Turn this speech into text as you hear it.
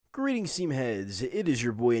Greetings, Seamheads. It is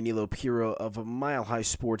your boy Aniello Piro of Mile High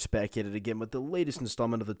Sports back at it again with the latest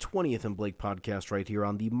installment of the 20th and Blake podcast right here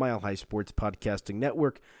on the Mile High Sports Podcasting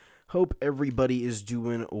Network. Hope everybody is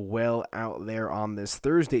doing well out there on this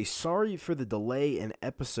Thursday. Sorry for the delay in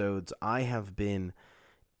episodes. I have been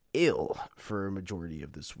ill for a majority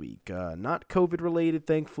of this week. Not COVID related,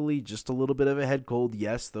 thankfully, just a little bit of a head cold.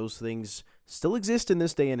 Yes, those things still exist in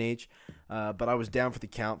this day and age, but I was down for the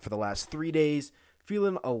count for the last 3 days.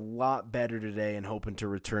 Feeling a lot better today and hoping to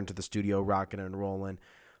return to the studio rocking and rolling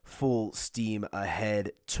full steam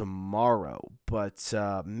ahead tomorrow. But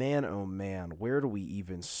man, oh man, where do we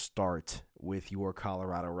even start with your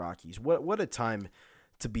Colorado Rockies? What a time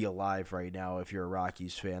to be alive right now if you're a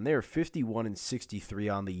Rockies fan. They're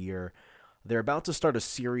 51-63 on the year. They're about to start a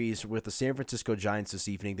series with the San Francisco Giants this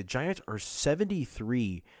evening. The Giants are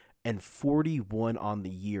 73-41 on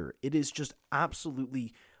the year. It is just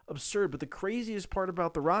absolutely absurd. But the craziest part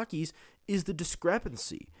about the Rockies is the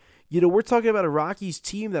discrepancy. You know, we're talking about a Rockies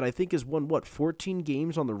team that I think has won, 14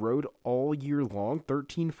 games on the road all year long,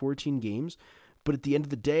 13, 14 games. But at the end of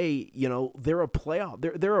the day, you know, they're a playoff.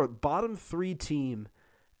 They're a bottom three team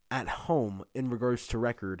at home in regards to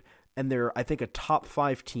record. And they're, I think, a top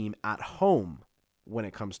five team at home when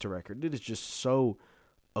it comes to record. It is just so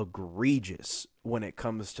egregious when it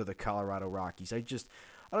comes to the Colorado Rockies. I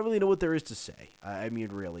don't really know what there is to say. I mean,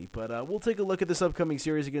 really. But we'll take a look at this upcoming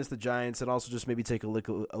series against the Giants and also just maybe take a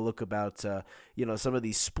look about, some of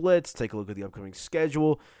these splits, take a look at the upcoming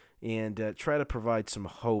schedule, and try to provide some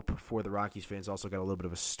hope for the Rockies fans. Also got a little bit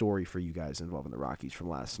of a story for you guys involving the Rockies from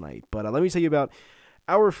last night. But let me tell you about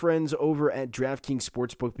our friends over at DraftKings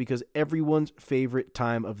Sportsbook, because everyone's favorite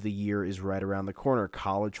time of the year is right around the corner,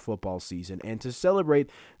 college football season. And to celebrate,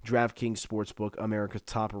 DraftKings Sportsbook, America's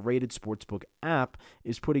top-rated sportsbook app,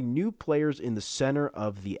 is putting new players in the center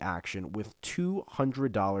of the action with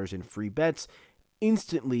 $200 in free bets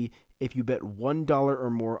instantly if you bet $1 or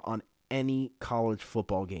more on any college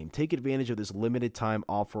football game. Take advantage of this limited time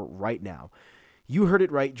offer right now. You heard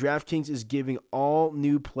it right. DraftKings is giving all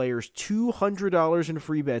new players $200 in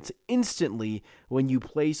free bets instantly when you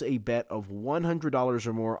place a bet of $100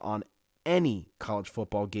 or more on any college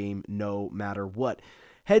football game, no matter what.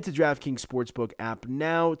 Head to DraftKings Sportsbook app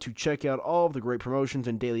now to check out all of the great promotions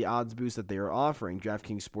and daily odds boosts that they are offering.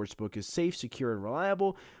 DraftKings Sportsbook is safe, secure, and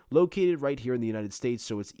reliable, located right here in the United States,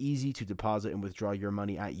 so it's easy to deposit and withdraw your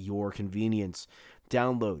money at your convenience.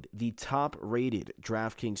 Download the top-rated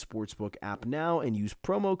DraftKings Sportsbook app now and use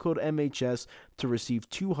promo code MHS to receive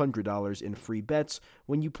 $200 in free bets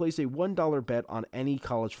when you place a $1 bet on any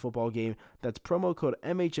college football game. That's promo code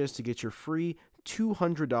MHS to get your free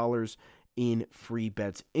 $200 in free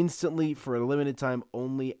bets instantly for a limited time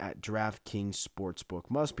only at DraftKings Sportsbook.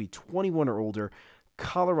 Must be 21 or older.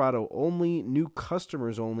 Colorado only. New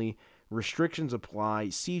customers only. Restrictions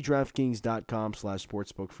apply. See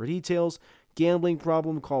DraftKings.com/sportsbook for details. Gambling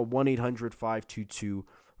problem? Call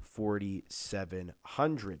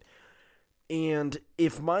 1-800-522-4700. And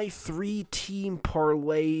if my 3-team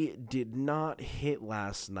parlay did not hit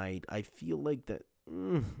last night, I feel like that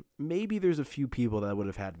maybe there's a few people that would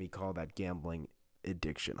have had me call that gambling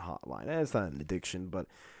addiction hotline. It's not an addiction, but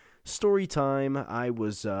story time. I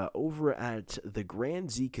was over at the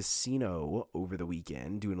Grand Z Casino over the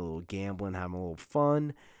weekend doing a little gambling, having a little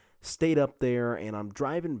fun. Stayed up there, and I'm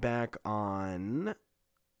driving back on,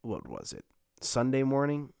 what was it, Sunday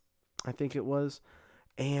morning, I think it was,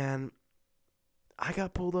 and I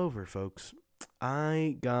got pulled over, folks.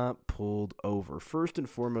 I got pulled over. First and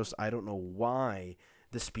foremost, I don't know why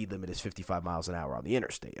the speed limit is 55 miles an hour on the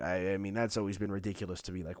interstate. I mean, that's always been ridiculous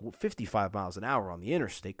to me. Like, 55 miles an hour on the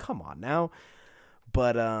interstate? Come on now.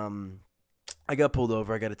 But I got pulled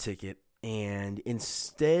over. I got a ticket, and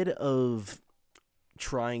instead of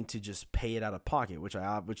trying to just pay it out of pocket, which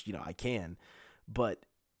I can, but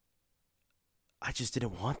I just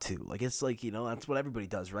didn't want to. Like, it's like, that's what everybody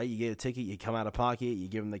does, right? You get a ticket, you come out of pocket, you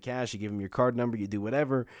give them the cash, you give them your card number, you do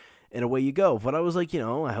whatever, and away you go. But I was like,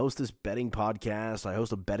 I host this betting podcast, I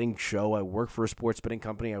host a betting show, I work for a sports betting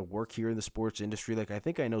company, I work here in the sports industry. Like, I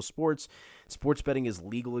think I know sports. Sports betting is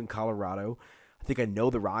legal in Colorado. I think I know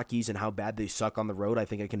the Rockies and how bad they suck on the road. I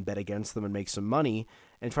think I can bet against them and make some money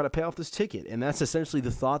and try to pay off this ticket. And that's essentially the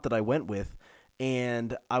thought that I went with.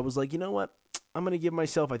 And I was like, you know what? I'm going to give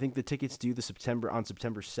myself, I think the ticket's due on September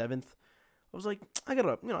 7th. I was like, I got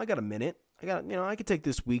a minute. I could take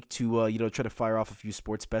this week to, try to fire off a few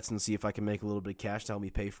sports bets and see if I can make a little bit of cash to help me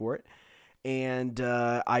pay for it. And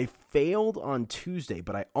I failed on Tuesday,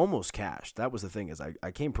 but I almost cashed. That was the thing, is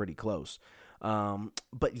I came pretty close.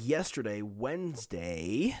 But yesterday,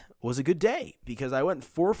 Wednesday, was a good day because I went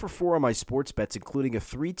 4 for 4 on my sports bets, including a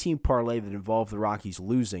 3-team parlay that involved the Rockies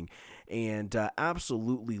losing, and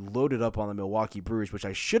absolutely loaded up on the Milwaukee Brewers, which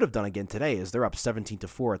I should have done again today as they're up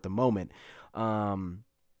 17-4 at the moment.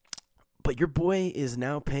 But your boy is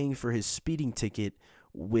now paying for his speeding ticket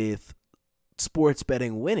with sports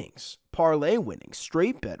betting winnings, parlay winnings,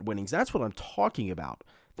 straight bet winnings. That's what I'm talking about.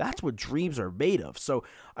 That's what dreams are made of. So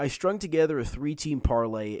I strung together a 3-team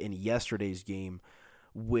parlay in yesterday's game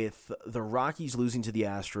with the Rockies losing to the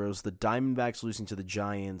Astros, the Diamondbacks losing to the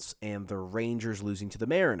Giants, and the Rangers losing to the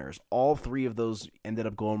Mariners. All 3 of those ended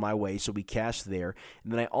up going my way, so we cashed there.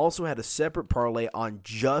 And then I also had a separate parlay on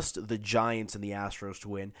just the Giants and the Astros to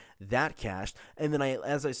win. That cashed. And then,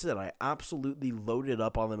 as I said, I absolutely loaded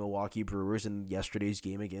up on the Milwaukee Brewers in yesterday's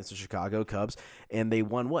game against the Chicago Cubs, and they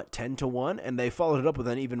won, 10-1? And they followed it up with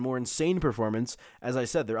an even more insane performance. As I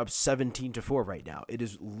said, they're up 17-4 right now. It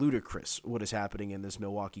is ludicrous what is happening in this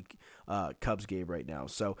Milwaukee Cubs game right now.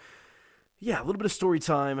 So, yeah, a little bit of story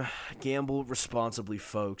time. Gamble responsibly,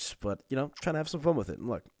 folks, but, trying to have some fun with it. And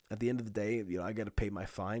look, at the end of the day, I got to pay my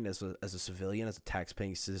fine as a civilian, as a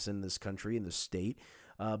tax-paying citizen in this country, in this state.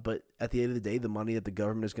 But at the end of the day, the money that the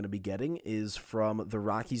government is going to be getting is from the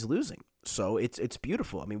Rockies losing. So it's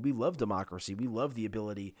beautiful. I mean, we love democracy. We love the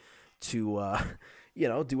ability to,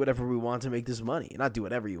 do whatever we want to make this money. Not do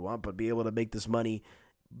whatever you want, but be able to make this money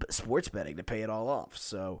sports betting to pay it all off.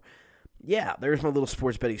 So, yeah, there's my little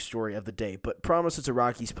sports betting story of the day. But promise it's a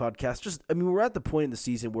Rockies podcast. We're at the point in the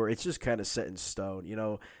season where it's just kind of set in stone.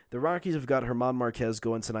 The Rockies have got German Marquez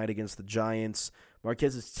going tonight against the Giants.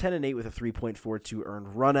 Marquez is 10-8 with a 3.42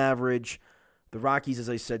 earned run average. The Rockies, as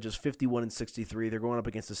I said, just 51-63. They're going up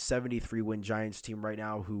against a 73-win Giants team right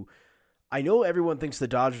now who I know everyone thinks the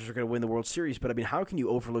Dodgers are going to win the World Series, but how can you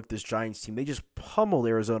overlook this Giants team? They just pummeled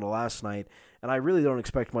Arizona last night, and I really don't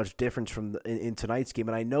expect much difference from in tonight's game.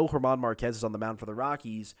 And I know German Marquez is on the mound for the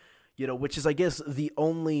Rockies, which is, I guess, the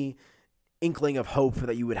only inkling of hope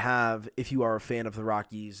that you would have if you are a fan of the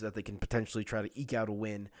Rockies that they can potentially try to eke out a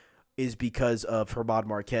win is because of German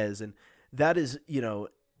Marquez. And that is,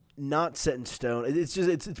 not set in stone.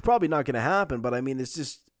 It's probably not going to happen, but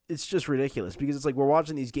it's just ridiculous because it's like we're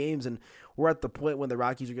watching these games and we're at the point when the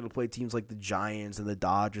Rockies are going to play teams like the Giants and the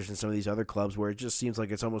Dodgers and some of these other clubs where it just seems like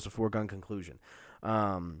it's almost a foregone conclusion.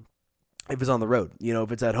 If it's on the road,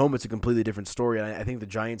 if it's at home, it's a completely different story. And I think the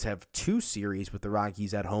Giants have 2 series with the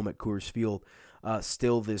Rockies at home at Coors Field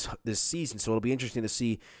still this season. So it'll be interesting to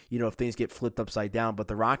see, if things get flipped upside down. But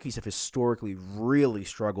the Rockies have historically really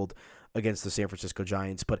struggled against the San Francisco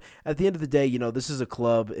Giants. But at the end of the day, this is a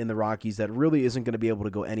club in the Rockies that really isn't going to be able to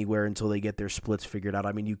go anywhere until they get their splits figured out.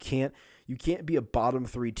 I mean, you can't be a bottom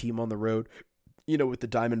 3 team on the road, with the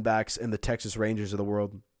Diamondbacks and the Texas Rangers of the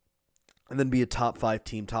world, and then be a top 5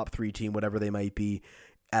 team, top 3 team, whatever they might be,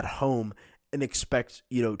 at home and expect,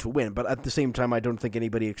 to win. But at the same time, I don't think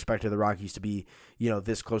anybody expected the Rockies to be,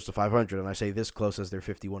 this close to 500. And I say this close as they're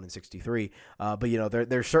 51-63. But,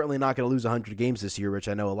 they're certainly not going to lose 100 games this year, which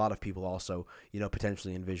I know a lot of people also,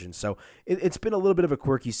 potentially envision. So it's been a little bit of a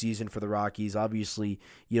quirky season for the Rockies. Obviously,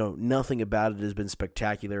 nothing about it has been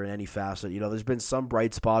spectacular in any facet. There's been some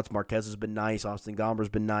bright spots. Marquez has been nice. Austin Gomber's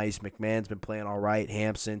been nice. McMahon's been playing all right.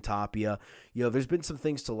 Hampson, Tapia. There's been some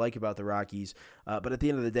things to like about the Rockies. But at the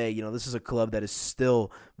end of the day, this is a club that is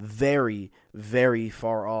still very, very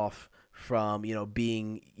far off from,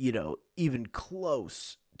 being, even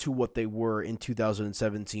close to what they were in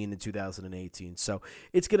 2017 and 2018. So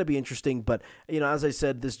it's going to be interesting. But, as I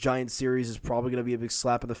said, this Giants series is probably going to be a big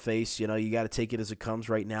slap in the face. You got to take it as it comes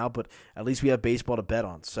right now, but at least we have baseball to bet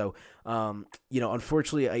on. So,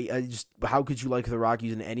 unfortunately, I just, how could you like the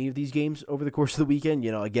Rockies in any of these games over the course of the weekend?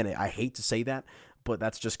 Again, I hate to say that, but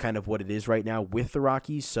that's just kind of what it is right now with the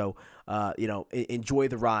Rockies. So, enjoy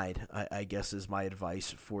the ride, I guess, is my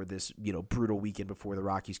advice for this, brutal weekend before the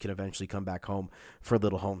Rockies can eventually come back home for a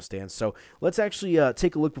little homestand. So let's actually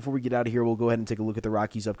take a look before we get out of here. We'll go ahead and take a look at the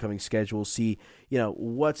Rockies' upcoming schedule, see,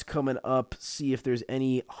 what's coming up, see if there's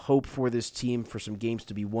any hope for this team for some games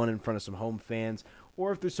to be won in front of some home fans,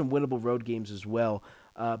 or if there's some winnable road games as well.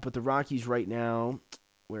 But the Rockies right now,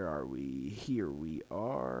 where are we? Here we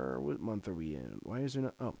are. What month are we in? Why is there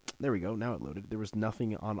not? Oh, there we go. Now it loaded. There was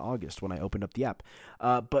nothing on August when I opened up the app.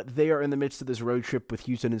 But they are in the midst of this road trip with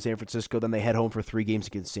Houston and San Francisco. Then they head home for 3 games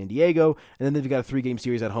against San Diego. And then they've got a 3-game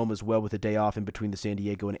series at home as well with a day off in between the San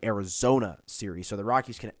Diego and Arizona series. So the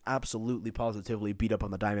Rockies can absolutely, positively beat up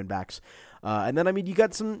on the Diamondbacks. And then, you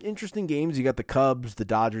got some interesting games. You got the Cubs, the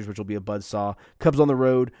Dodgers, which will be a buzzsaw. Cubs on the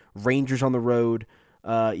road, Rangers on the road.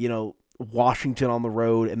 Washington on the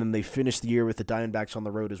road, and then they finished the year with the Diamondbacks on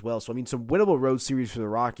the road as well. So, I mean, some winnable road series for the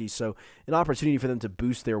Rockies, so an opportunity for them to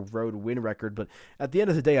boost their road win record. But at the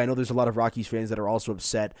end of the day, I know there's a lot of Rockies fans that are also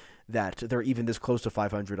upset that they're even this close to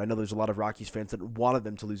 500. I know there's a lot of Rockies fans that wanted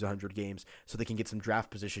them to lose 100 games so they can get some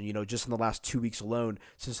draft position. Just in the last 2 weeks alone,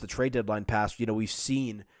 since the trade deadline passed, we've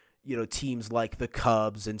seen teams like the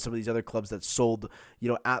Cubs and some of these other clubs that sold,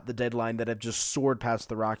 at the deadline that have just soared past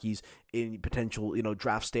the Rockies in potential,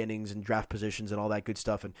 draft standings and draft positions and all that good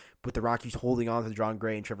stuff. And with the Rockies holding on to John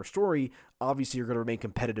Gray and Trevor Story, obviously you're going to remain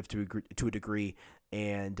competitive to a degree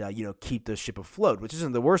and, keep the ship afloat, which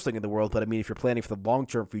isn't the worst thing in the world. But I mean, if you're planning for the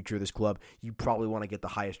long-term future of this club, you probably want to get the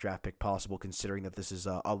highest draft pick possible, considering that this is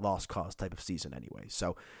a lost cause type of season anyway.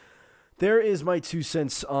 So, there is my 2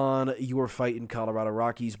 cents on your fight in Colorado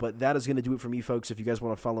Rockies, but that is going to do it for me, folks. If you guys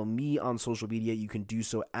want to follow me on social media, you can do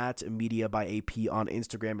so at Media by AP on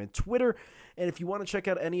Instagram and Twitter. And if you want to check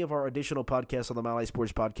out any of our additional podcasts on the Mile High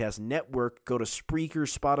Sports Podcast Network, go to Spreaker,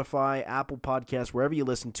 Spotify, Apple Podcasts, wherever you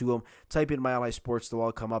listen to them. Type in Mile High Sports, they'll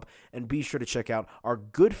all come up. And be sure to check out our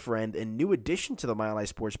good friend and new addition to the Mile High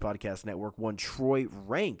Sports Podcast Network, one Troy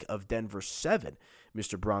Rank of Denver 7.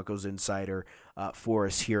 Mr. Broncos Insider for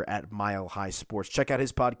us here at Mile High Sports. Check out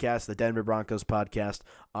his podcast, the Denver Broncos Podcast,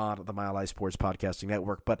 on the Mile High Sports Podcasting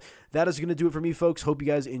Network. But that is going to do it for me, folks. Hope you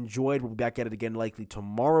guys enjoyed. We'll be back at it again likely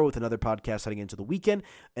tomorrow with another podcast heading into the weekend.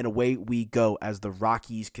 And away we go as the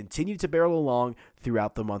Rockies continue to barrel along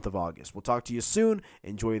throughout the month of August. We'll talk to you soon.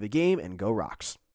 Enjoy the game and go Rocks.